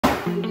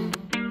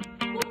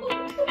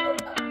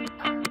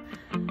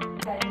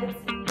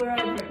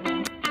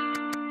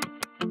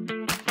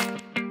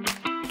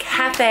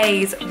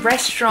cafes,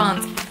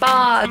 restaurants,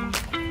 bars.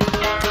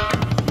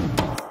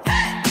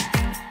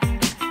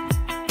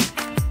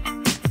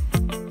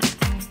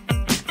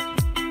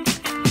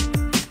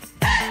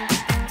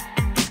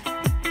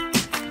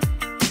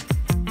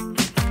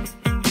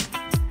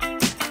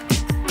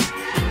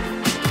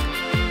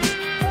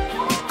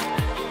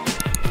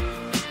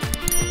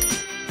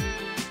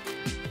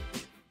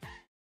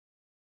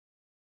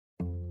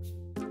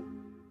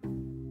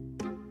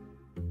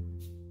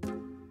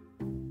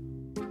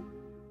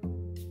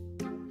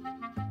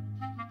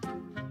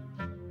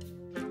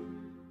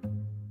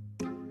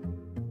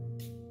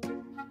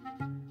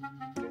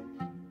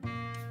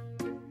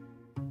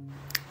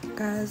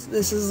 Guys,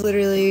 this is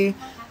literally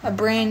a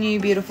brand new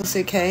beautiful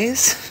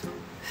suitcase.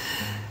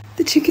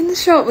 The chick in the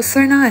shop was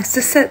so nice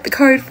to set the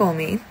code for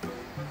me.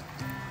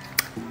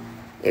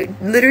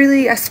 It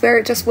literally, I swear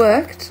it just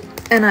worked,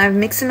 and I've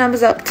mixed the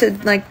numbers up to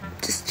like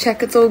just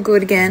check it's all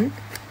good again.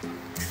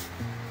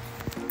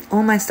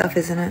 All my stuff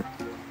is in it.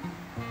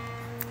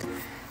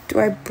 Do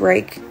I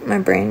break my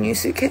brand new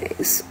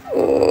suitcase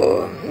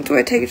or do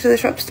I take it to the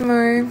shops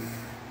tomorrow?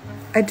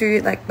 I do,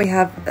 like, we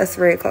have a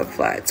 3 o'clock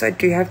flight, so I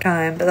do have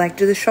time, but like,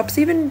 do the shops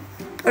even,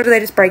 or do they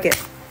just break it?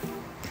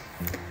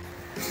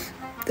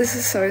 This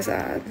is so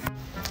sad.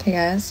 Hey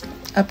guys,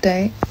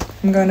 update.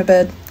 I'm going to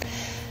bed.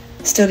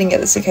 Still didn't get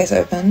the suitcase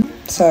open,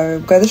 so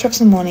go to the shops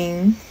in the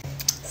morning,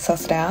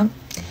 suss it out.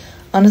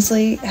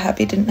 Honestly,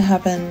 happy it didn't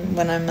happen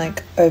when I'm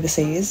like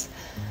overseas.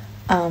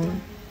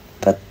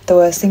 But the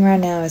worst thing right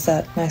now is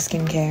that my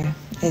skincare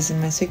is in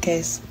my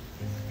suitcase,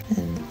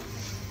 and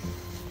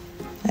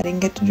I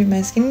didn't get to do my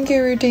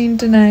skincare routine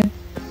tonight.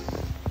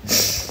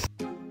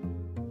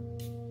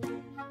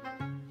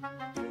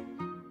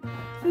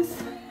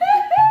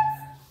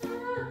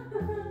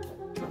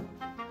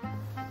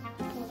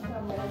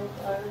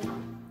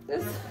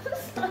 This is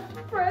so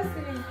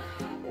depressing.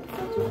 It's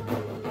such a...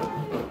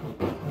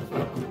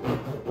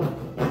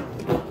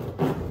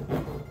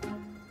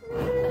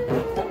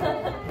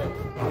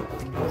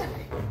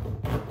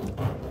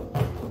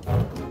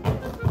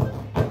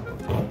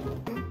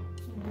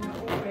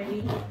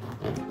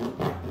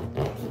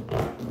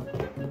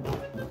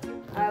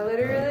 I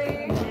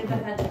literally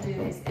never had to do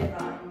this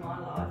ever in my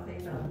life,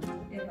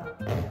 ever.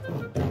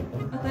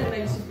 I think it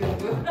makes you feel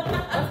good.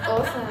 That's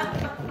awesome.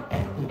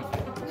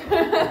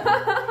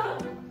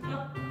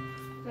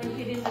 Don't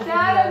get in the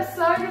Dad, I'm video.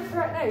 so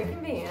depressed. No, you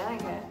can be in, I don't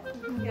care.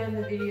 You can go in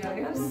the video.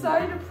 I'm so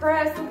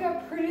depressed. Look how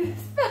pretty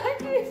this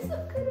bag is.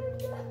 Look at it.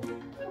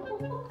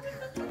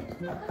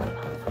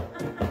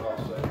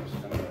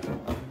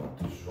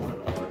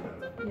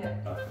 Yeah.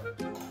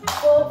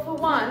 Well, for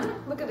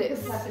one, look at this.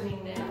 What's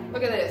happening now?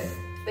 Look at this.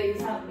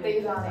 These aren't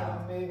even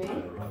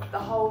moving. The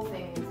whole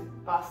thing is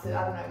busted.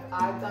 I don't know if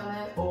I've done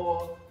it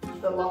or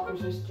the lock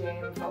was just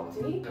jammed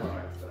faulty.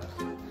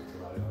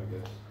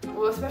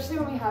 Well, especially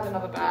when we had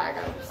another bag,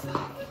 I was like,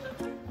 I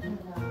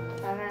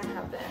don't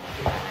have the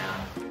energy right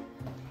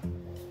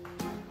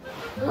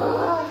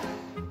now.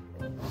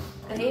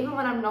 And even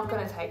when I'm not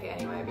going to take it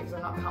anyway because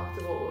I'm not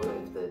comfortable,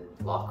 if the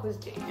lock was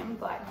jammed,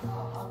 like...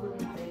 Oh, I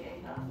wouldn't be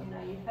either. You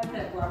know, you have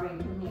that worry,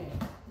 wouldn't you?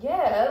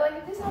 Yeah, like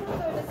if this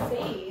happens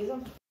overseas,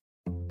 I'm...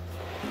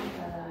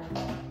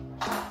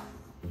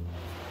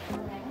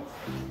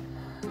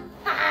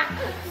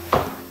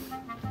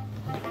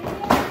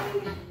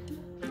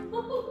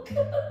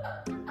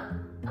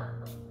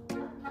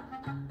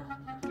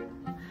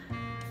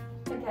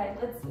 Okay,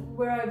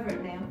 we're over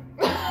it now.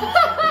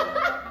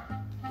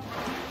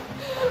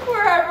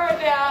 We're over it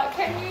now.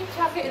 Can you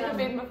chuck it in the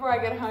bin before I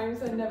get home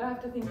so I never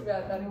have to think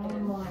about that again? Oh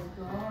my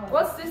god.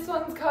 What's this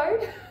one's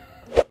code?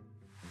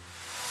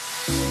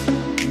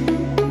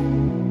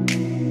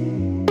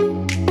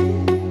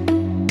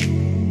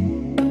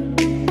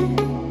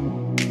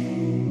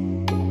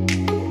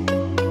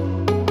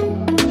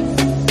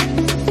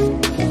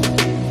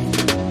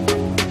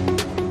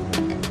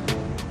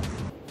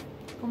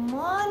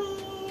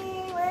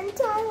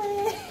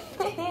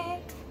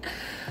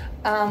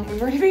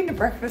 We've already been to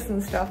breakfast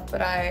and stuff,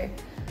 but I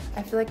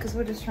feel like because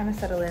we're just trying to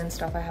settle in and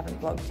stuff, I haven't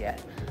vlogged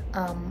yet.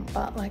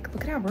 But like,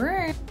 look at our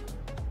room.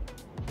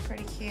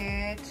 Pretty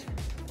cute.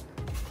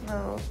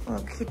 Little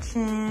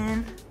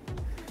kitchen.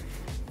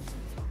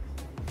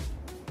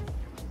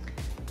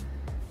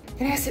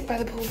 Gonna sit by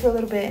the pool for a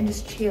little bit and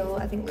just chill.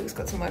 I think Luke's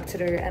got some work to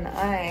do, and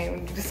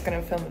I'm just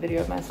gonna film a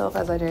video of myself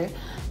as I do.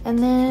 And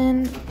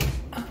then,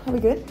 are we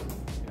good?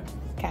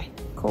 Okay,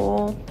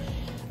 cool.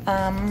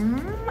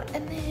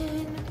 And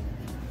then,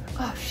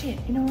 oh shit,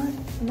 you know what?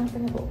 I'm not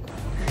gonna book.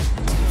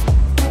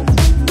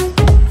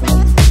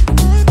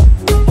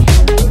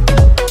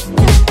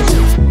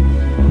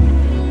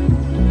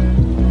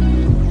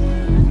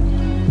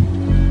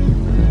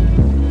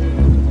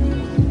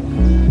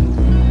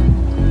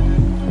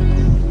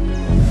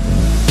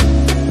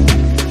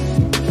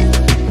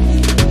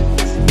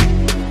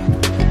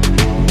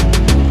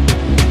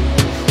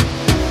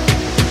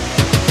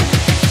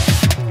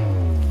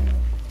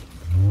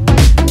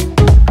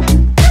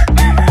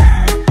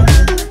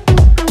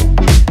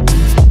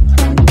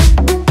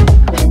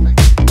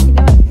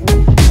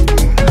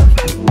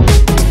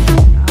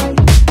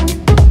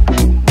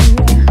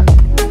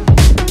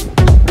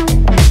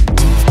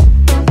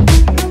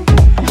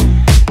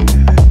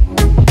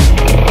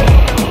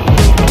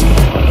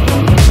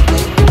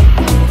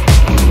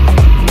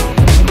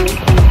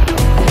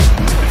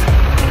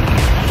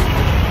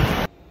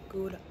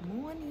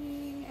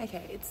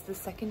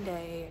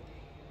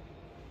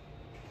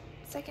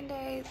 second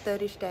day,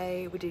 third-ish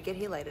day. We did get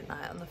here late at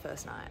night on the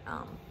first night.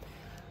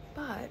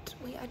 But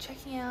we are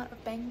checking out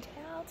of Koh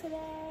Tao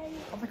today.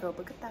 Oh my god,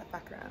 look at that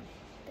background.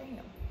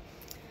 Damn.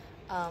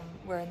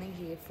 We're only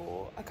here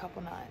for a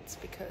couple nights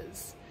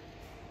because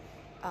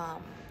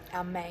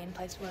our main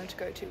place we wanted to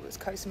go to was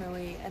Koh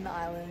Samui and the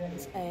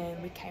islands,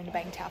 and we came to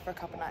Koh Tao for a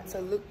couple nights. So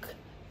look,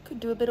 could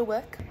do a bit of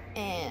work.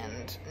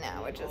 And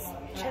now we're just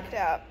checked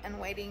out and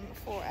waiting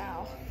for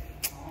our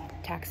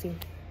taxi.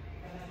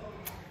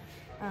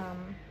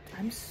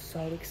 I'm so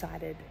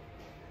excited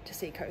to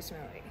see Koh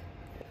Samui.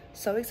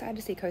 So excited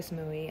to see Koh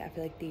Samui. I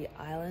feel like the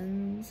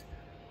islands,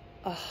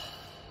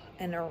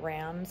 and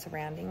around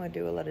surrounding, we'll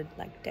do a lot of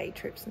like day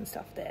trips and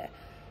stuff there.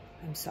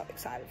 I'm so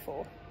excited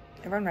for.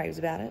 Everyone raves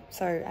about it,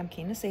 so I'm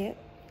keen to see it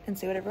and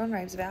see what everyone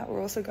raves about.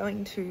 We're also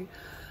going to,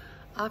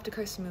 after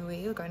Koh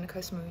Samui, we're going to Koh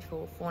Samui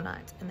for 4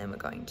 nights, and then we're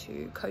going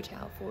to Koh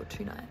Tao for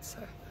 2 nights.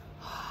 So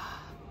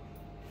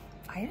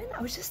I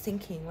was just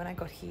thinking when I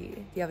got here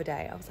the other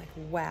day, I was like,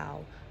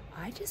 wow,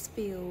 I just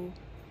feel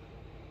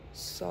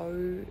so,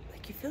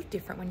 like, you feel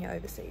different when you're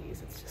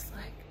overseas. It's just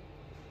like,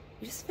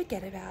 you just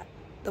forget about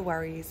the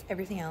worries,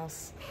 everything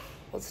else,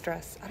 all the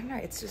stress. I don't know,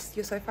 it's just,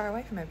 you're so far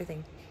away from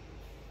everything.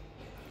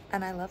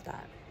 And I love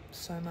that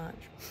so much.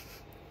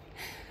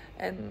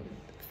 And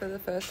for the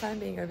first time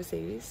being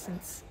overseas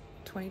since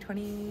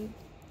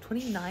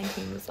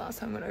 2019 was the last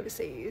time I went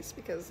overseas,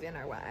 because you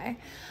know why.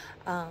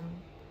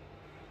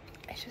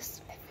 It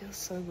feels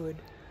so good.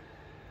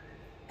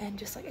 And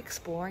just like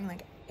exploring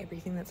like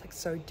everything that's like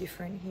so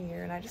different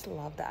here, and I just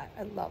love that.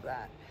 I love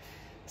that.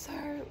 So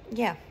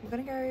yeah, we're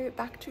gonna go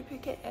back to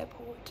Phuket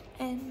airport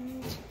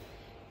and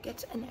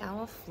get an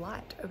hour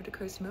flight over to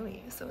Koh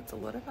Samui. So it's a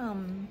lot of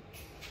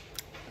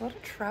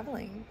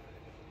traveling.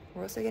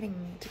 We're also getting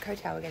to Koh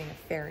Tao, we're getting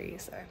a ferry,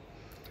 so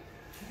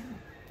yeah,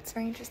 it's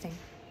very interesting.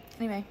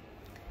 Anyway,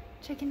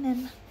 checking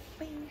in.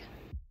 Bye.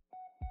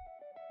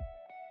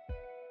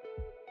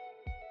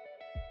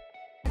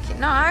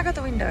 No, I got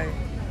the window.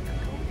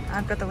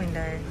 I've got the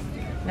window.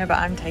 No, but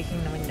I'm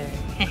taking the window.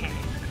 Can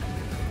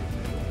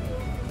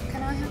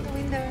I have the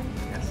window?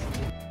 Yes.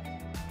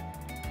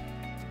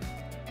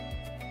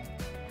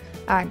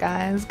 Alright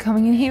guys,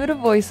 coming in here with a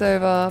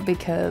voiceover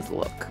because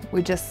look,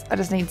 I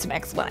just need some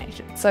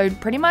explanation. So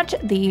pretty much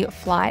the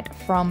flight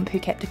from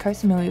Phuket to Koh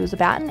Samui was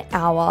about an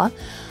hour.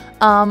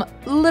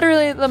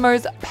 Literally the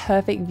most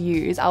perfect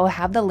views. I will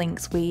have the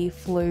links. We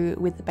flew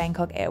with the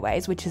Bangkok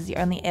Airways, which is the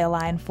only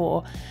airline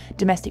for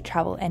domestic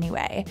travel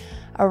anyway.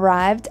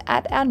 Arrived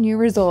at our new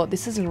resort.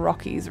 This is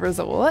Rocky's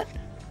resort.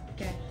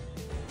 Okay.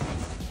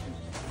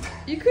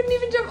 You couldn't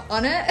even jump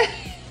on it?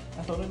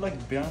 I thought it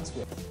like bounced.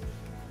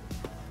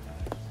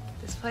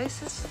 This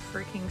place is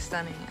freaking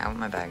stunning. I want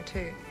my bag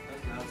too.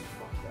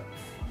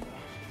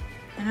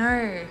 I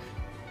know.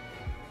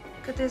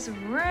 Look at this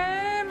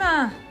room.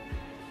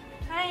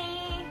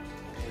 Hi.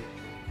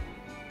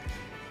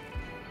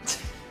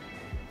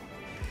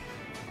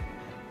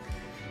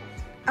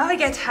 Oh, we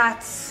get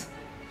hats.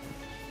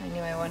 I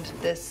knew I wanted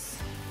this.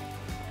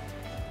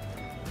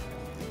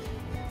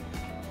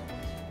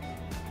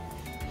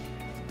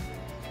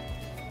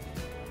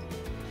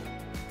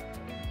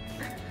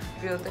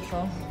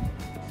 Beautiful.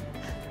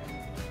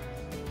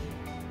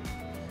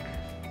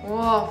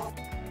 Whoa,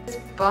 this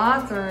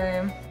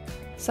bathroom.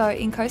 So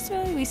in Koh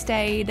Samui we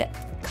stayed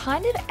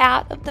kind of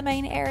out of the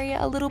main area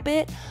a little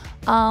bit.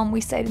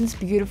 We stayed in this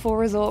beautiful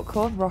resort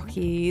called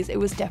Rockies. It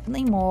was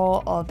definitely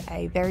more of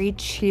a very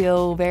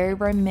chill, very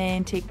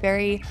romantic,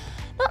 very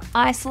not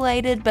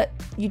isolated, but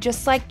you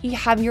just like, you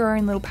have your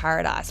own little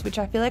paradise, which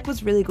I feel like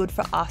was really good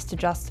for us to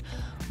just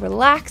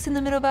relax in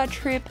the middle of our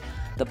trip.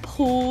 The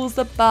pools,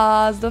 the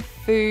bars, the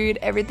food,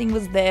 everything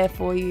was there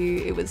for you.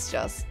 It was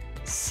just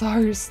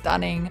so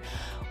stunning.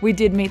 We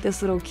did meet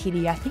this little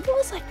kitty. I think it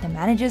was like the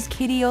manager's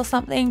kitty or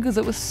something, because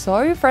it was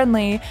so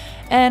friendly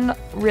and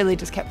really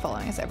just kept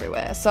following us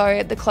everywhere.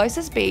 So the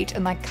closest beach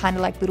and like kind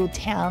of like little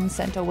town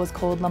center was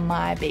called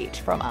Lamai Beach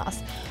from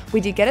us.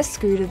 We did get a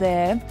scooter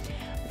there.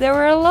 There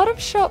were a lot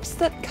of shops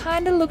that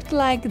kind of looked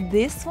like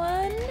this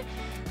one.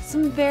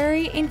 Some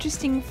very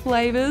interesting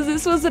flavors.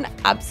 This was an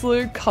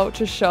absolute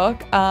culture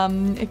shock.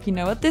 If you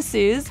know what this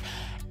is,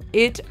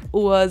 it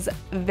was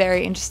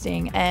very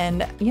interesting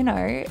and, you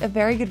know, a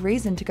very good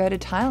reason to go to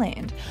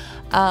Thailand.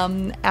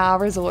 Our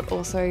resort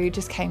also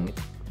just came with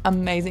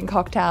amazing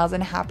cocktails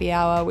and happy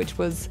hour, which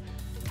was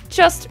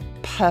just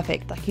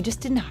perfect. Like, you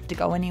just didn't have to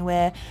go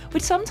anywhere,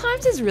 which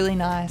sometimes is really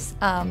nice.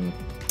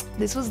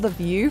 This was the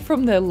view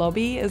from the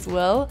lobby as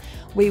well.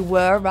 We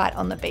were right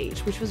on the beach,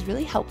 which was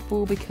really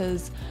helpful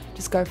because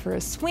just go for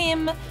a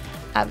swim.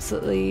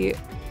 Absolutely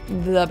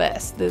the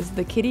best. There's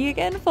the kitty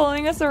again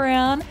following us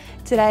around.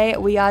 Today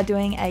we are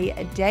doing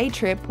a day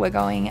trip. We're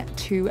going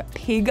to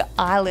Pig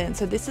Island.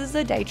 So this is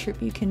a day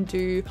trip you can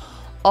do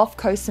off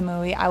Koh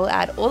Samui. I will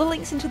add all the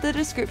links into the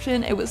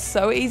description. It was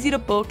so easy to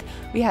book.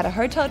 We had a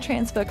hotel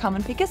transfer come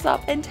and pick us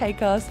up and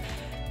take us.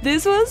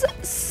 This was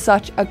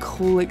such a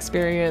cool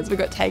experience. We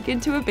got taken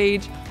to a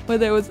beach where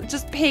there was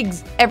just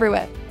pigs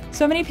everywhere.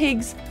 So many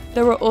pigs.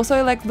 There were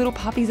also like little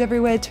puppies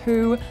everywhere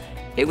too.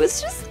 it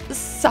was just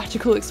such a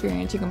cool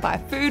experience. You can buy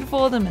food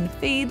for them and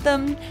feed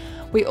them.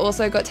 We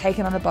also got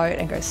taken on a boat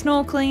and go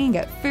snorkeling and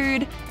get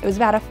food. It was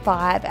about a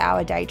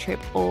 5-hour day trip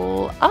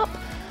all up.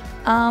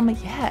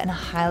 Yeah, and I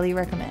highly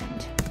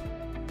recommend.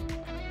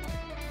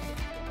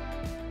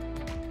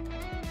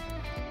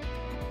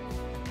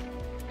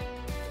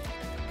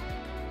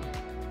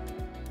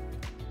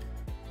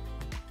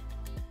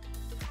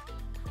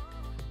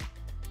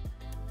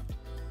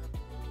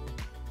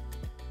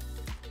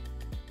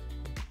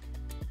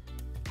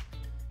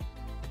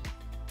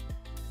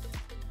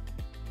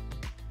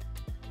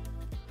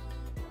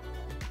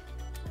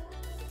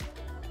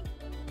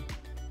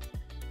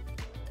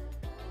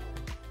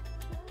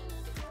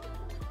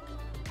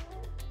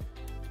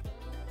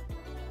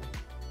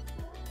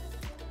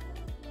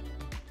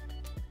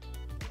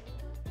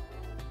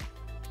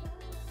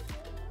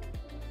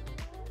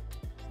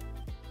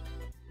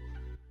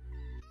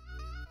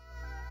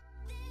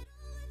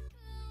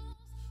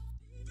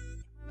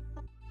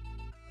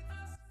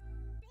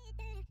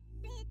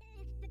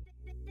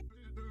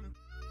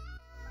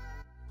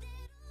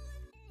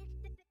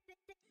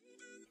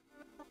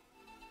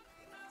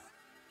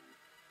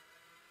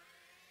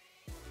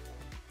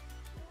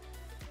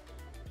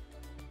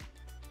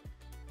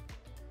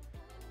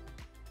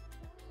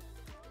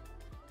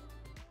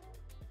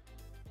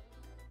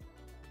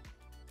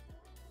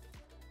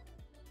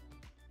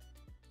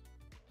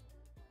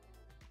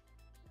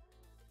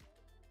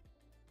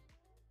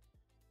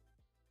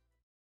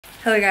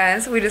 Hello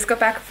guys, we just got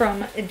back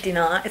from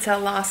dinner. It's our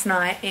last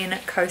night in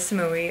Koh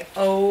Samui.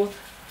 Oh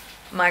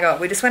my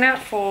god, we just went out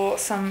for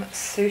some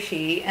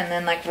sushi and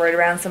then like rode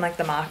around some like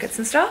the markets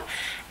and stuff.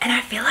 And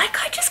I feel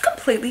like I just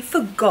completely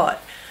forgot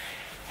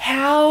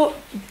how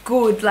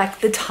good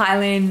like the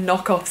Thailand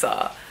knockoffs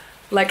are.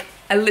 Like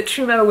I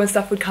literally remember when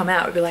stuff would come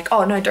out, we'd be like,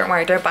 oh no, don't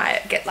worry, don't buy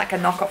it. Get like a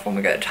knockoff when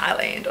we go to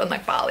Thailand or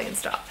like Bali and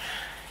stuff.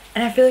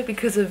 And I feel like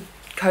because of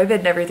COVID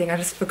and everything, I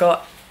just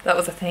forgot that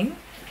was a thing.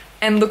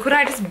 And look what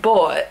I just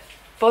bought.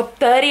 For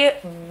 30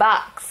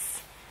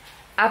 bucks.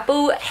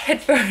 Apple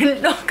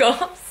headphone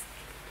knockoffs.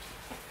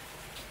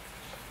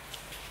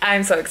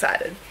 I'm so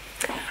excited.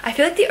 I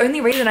feel like the only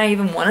reason I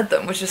even wanted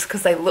them was just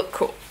because they look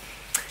cool.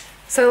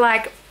 So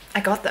like, I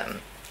got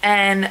them.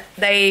 And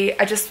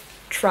I just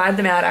tried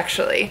them out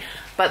actually.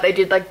 But they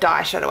did like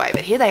die straight away.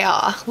 But here they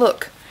are.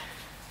 Look.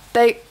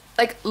 They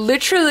like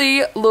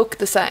literally look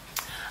the same.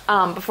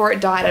 Before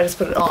it died, I just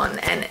put it on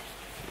and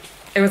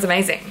it was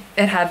amazing.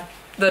 It had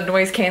the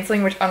noise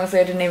cancelling, which honestly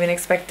I didn't even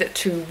expect it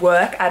to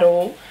work at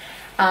all,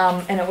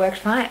 and it worked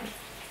fine.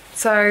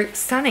 So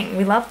stunning,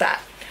 we love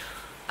that.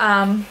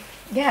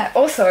 Yeah,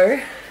 also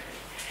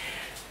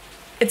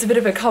it's a bit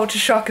of a culture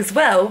shock as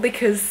well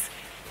because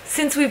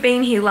since we've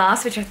been here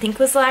last, which I think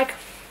was like,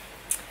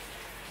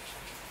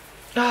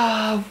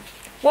 oh,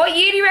 what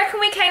year do you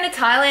reckon we came to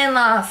Thailand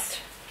last?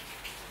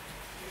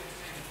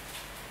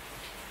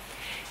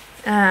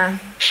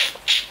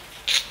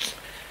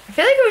 I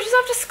feel like it was just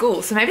after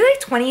school, so maybe like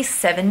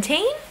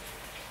 2017?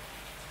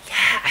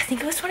 Yeah, I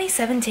think it was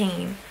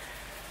 2017.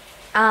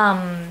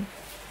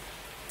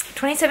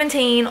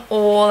 2017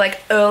 or like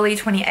early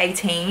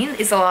 2018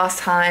 is the last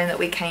time that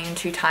we came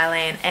to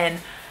Thailand, and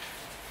it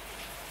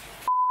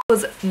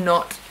was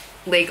not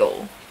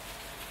legal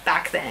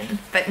back then,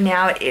 but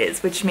now it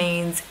is, which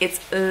means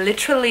it's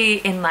literally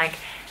in like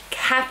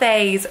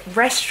cafes,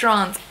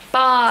 restaurants,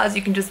 bars.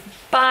 You can just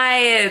buy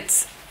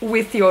it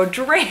with your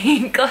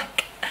drink. Like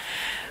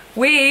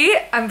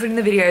I'm putting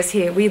the videos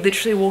here, we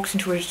literally walked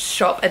into a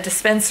shop, a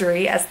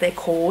dispensary as they're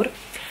called,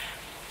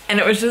 and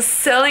it was just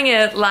selling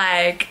it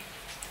like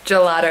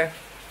gelato.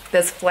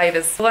 There's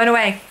flavors. Blown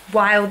away.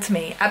 Wild to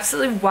me.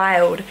 Absolutely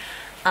wild.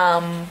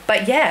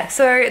 But yeah,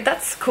 so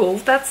that's cool.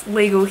 That's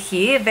legal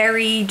here.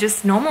 Very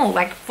just normal,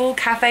 like full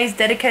cafes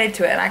dedicated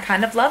to it, and I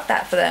kind of love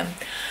that for them.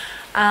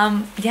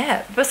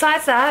 Yeah,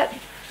 besides that,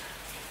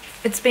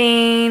 it's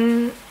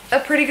been a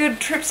pretty good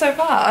trip so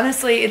far.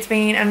 Honestly, it's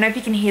been, I don't know if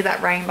you can hear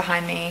that rain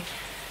behind me.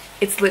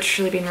 It's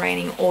literally been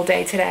raining all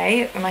day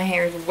today, and my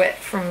hair is wet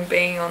from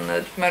being on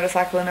the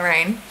motorcycle in the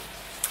rain.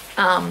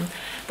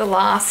 The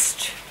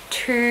last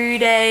 2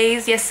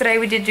 days, yesterday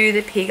we did do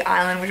the Pig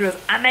Island, which was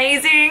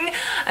amazing.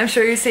 I'm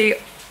sure you see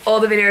all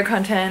the video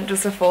content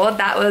just before.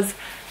 That was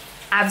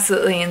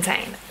absolutely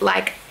insane.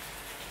 Like,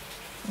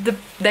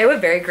 they were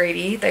very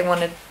greedy. They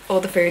wanted all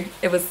the food.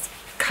 It was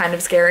kind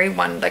of scary.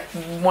 One like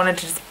wanted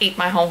to just eat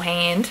my whole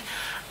hand,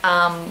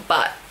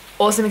 but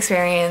awesome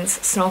experience.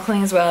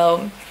 Snorkeling as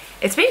well.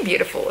 It's been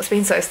beautiful. It's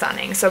been so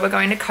stunning. So we're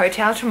going to Koh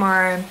Tao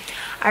tomorrow.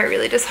 I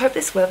really just hope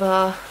this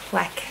weather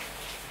like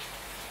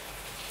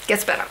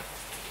gets better.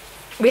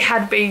 We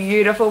had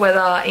beautiful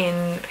weather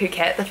in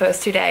Phuket the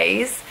first 2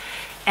 days,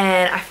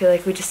 and I feel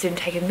like we just didn't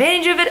take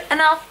advantage of it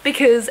enough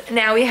because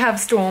now we have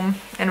storm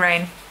and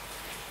rain.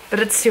 But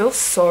it's still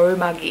so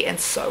muggy and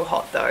so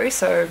hot though,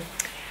 so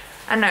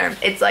I don't know,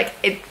 it's like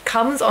it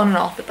comes on and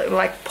off. It will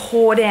like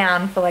pour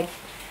down for like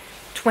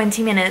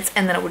 20 minutes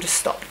and then it will just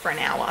stop for an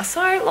hour.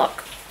 So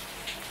look,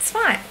 it's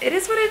fine. It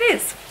is what it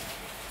is.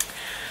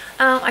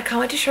 I can't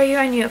wait to show you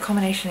our new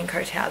accommodation in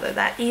Koh Tao though.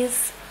 That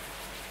is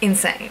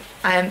insane.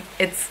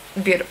 It's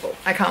beautiful.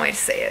 I can't wait to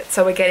see it.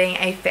 So we're getting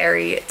a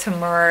ferry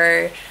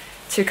tomorrow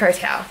to Koh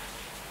Tao.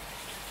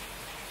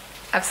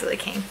 Absolutely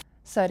keen.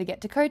 So to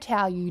get to Koh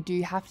Tao, you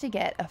do have to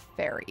get a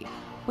ferry,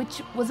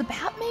 which was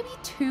about maybe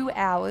 2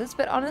 hours,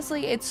 but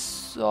honestly, it's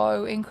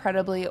so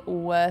incredibly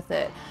worth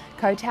it.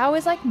 Koh Tao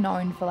is like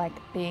known for like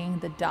being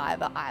the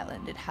diver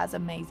island. It has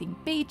amazing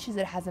beaches,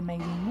 it has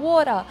amazing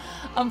water.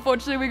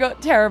 Unfortunately, we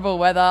got terrible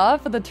weather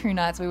for the 2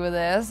 nights we were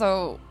there,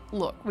 so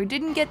look, we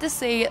didn't get to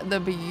see the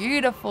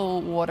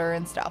beautiful water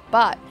and stuff,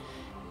 but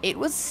it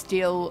was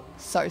still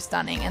so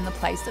stunning, and the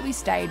place that we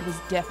stayed was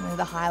definitely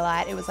the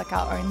highlight. It was like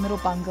our own little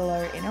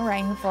bungalow in a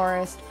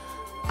rainforest.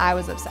 I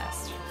was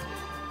obsessed.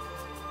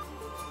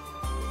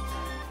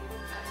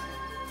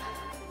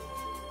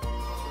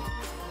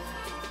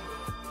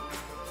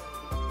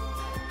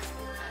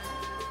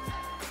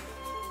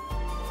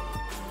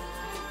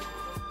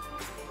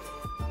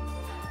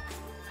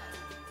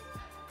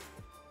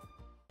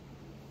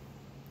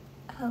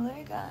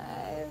 Hello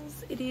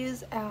guys, it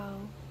is our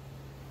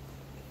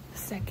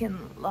second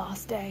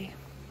last day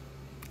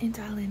in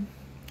Thailand,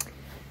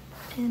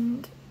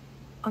 and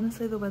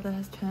honestly the weather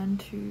has turned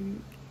to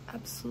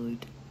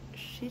absolute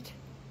shit.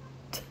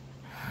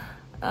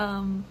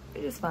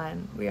 It is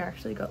fine. We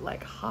actually got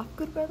like half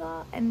good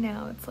weather, and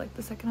now it's like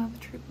the second half of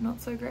the trip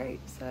not so great,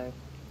 so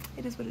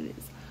it is what it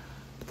is.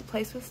 But the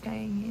place we're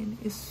staying in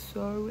is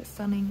so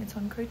stunning. It's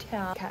on Koh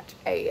Tao. Catch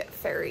a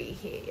ferry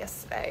here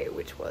yesterday,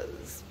 which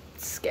was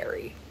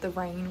scary. The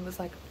rain was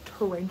like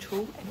torrential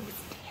and it was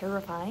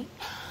terrifying,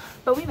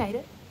 but we made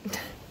it.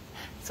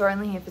 So we're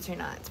only here for 2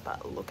 nights,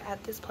 but look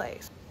at this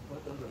place.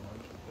 What does a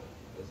monkey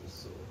do? Does it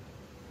saw?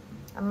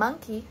 A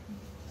monkey?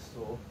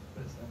 Saw?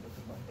 That's not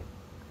a monkey.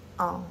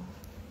 Oh,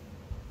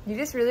 you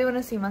just really want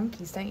to see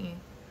monkeys, don't you?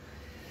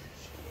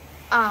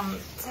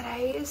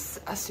 Today is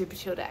a super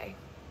chill day.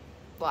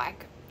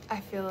 Like,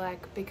 I feel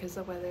like because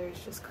the weather is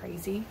just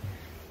crazy,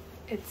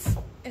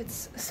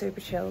 it's super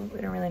chill.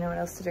 We don't really know what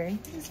else to do.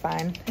 It's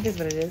fine. It is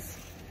what it is.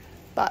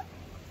 But,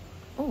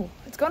 oh,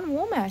 it's gotten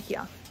warm out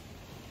here.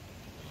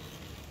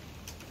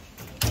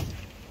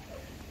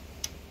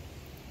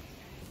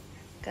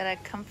 Got a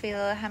comfy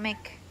little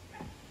hammock.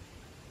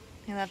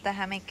 We love the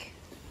hammock.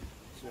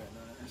 It's very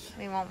nice.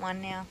 We want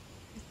one now.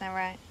 Isn't that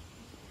right?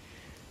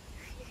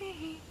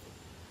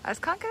 I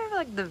just can't get over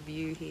like the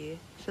view here.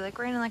 I feel like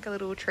we're in like a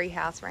little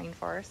treehouse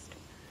rainforest.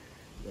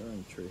 We're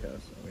in a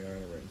treehouse and we are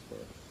in a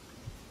rainforest.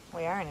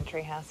 We are in a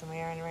treehouse and we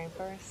are in a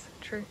rainforest.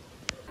 True.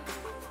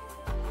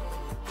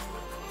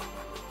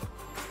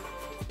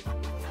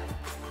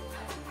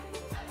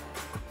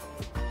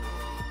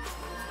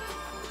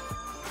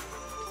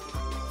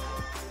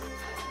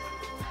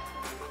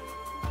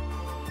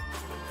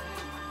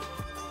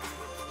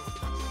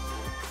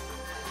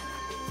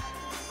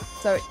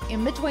 So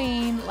in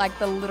between like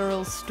the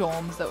literal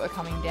storms that were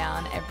coming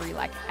down every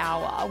like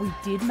hour, we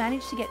did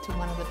manage to get to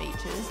one of the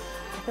beaches.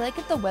 I feel like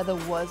if the weather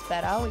was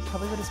better, we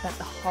probably would have spent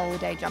the whole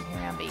day jumping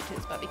around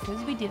beaches, but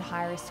because we did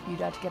hire a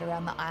scooter to get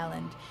around the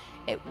island,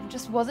 it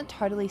just wasn't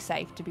totally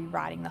safe to be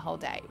riding the whole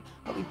day.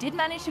 But we did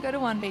manage to go to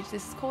one beach.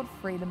 This is called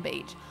Freedom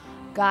Beach.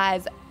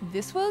 Guys,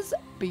 this was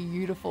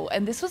beautiful,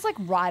 and this was like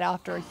right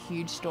after a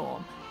huge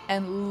storm,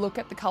 and look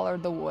at the color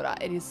of the water.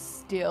 It is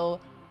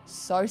still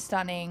so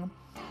stunning.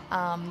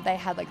 They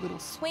had like little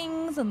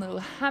swings and little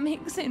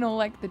hammocks in all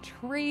like the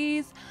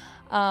trees.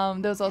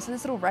 There was also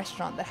this little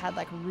restaurant that had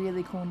like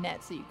really cool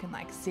nets that you can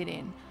like sit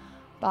in.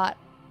 But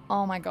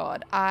oh my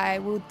god, I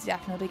will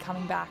definitely be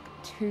coming back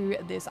to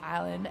this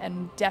island,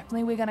 and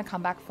definitely we're going to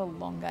come back for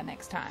longer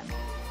next time.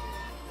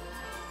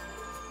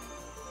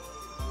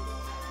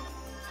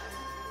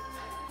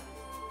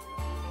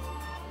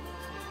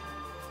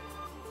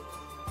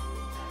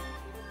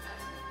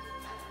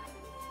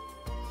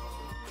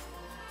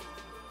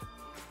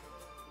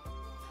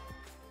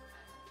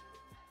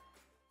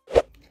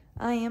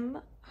 I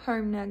am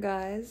home now,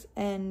 guys,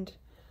 and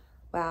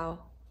wow,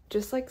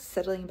 just like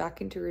settling back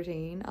into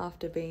routine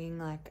after being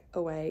like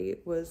away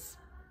was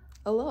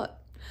a lot.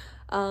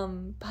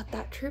 But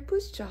that trip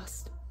was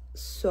just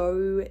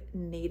so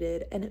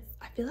needed, and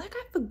I feel like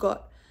I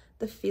forgot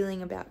the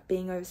feeling about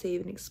being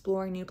overseas and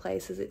exploring new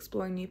places,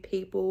 exploring new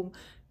people,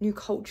 new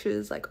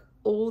cultures, like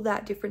all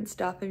that different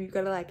stuff, and you've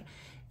got to like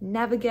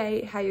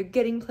navigate how you're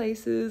getting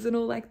places and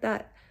all like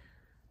that.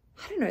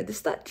 I don't know,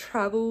 just that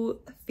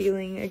travel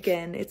feeling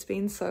again. It's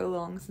been so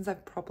long since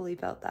I've properly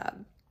felt that.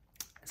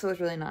 So it was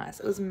really nice.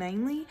 It was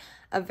mainly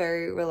a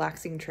very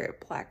relaxing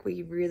trip. Like,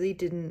 we really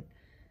didn't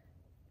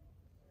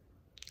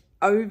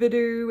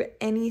overdo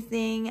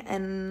anything,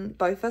 and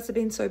both of us have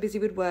been so busy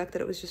with work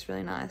that it was just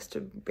really nice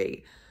to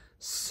be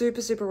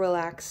super, super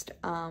relaxed.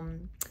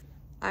 I'm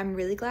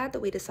really glad that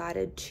we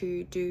decided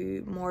to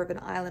do more of an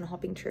island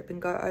hopping trip and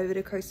go over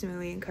to Koh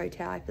Samui and Koh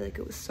Tao. I feel like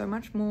it was so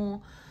much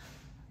more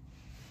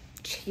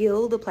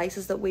chill, the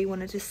places that we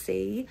wanted to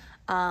see.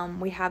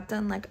 We have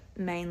done like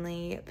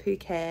mainly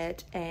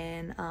Phuket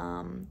and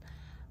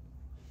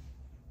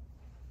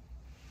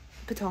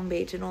Patong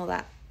Beach and all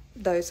that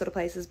those sort of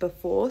places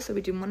before, so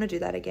we didn't want to do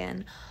that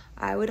again.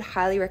 I would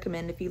highly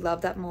recommend, if you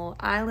love that more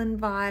island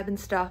vibe and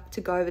stuff,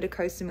 to go over to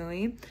Koh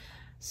Samui.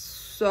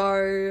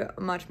 So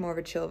much more of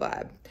a chill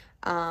vibe.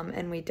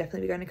 And we'd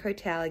definitely be going to Koh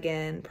Tao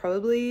again,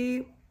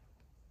 probably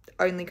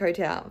only Koh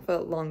Tao for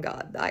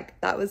longer. Like,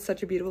 that was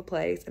such a beautiful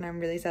place, and I'm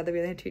really sad that we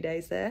only had 2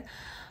 days there,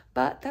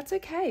 but that's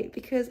okay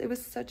because it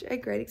was such a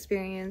great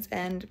experience.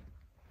 And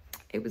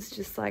it was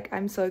just like,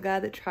 I'm so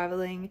glad that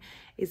traveling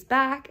is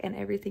back and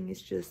everything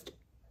is just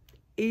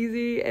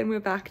easy and we're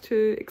back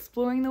to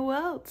exploring the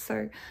world.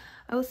 So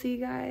I will see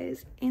you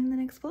guys in the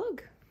next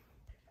vlog.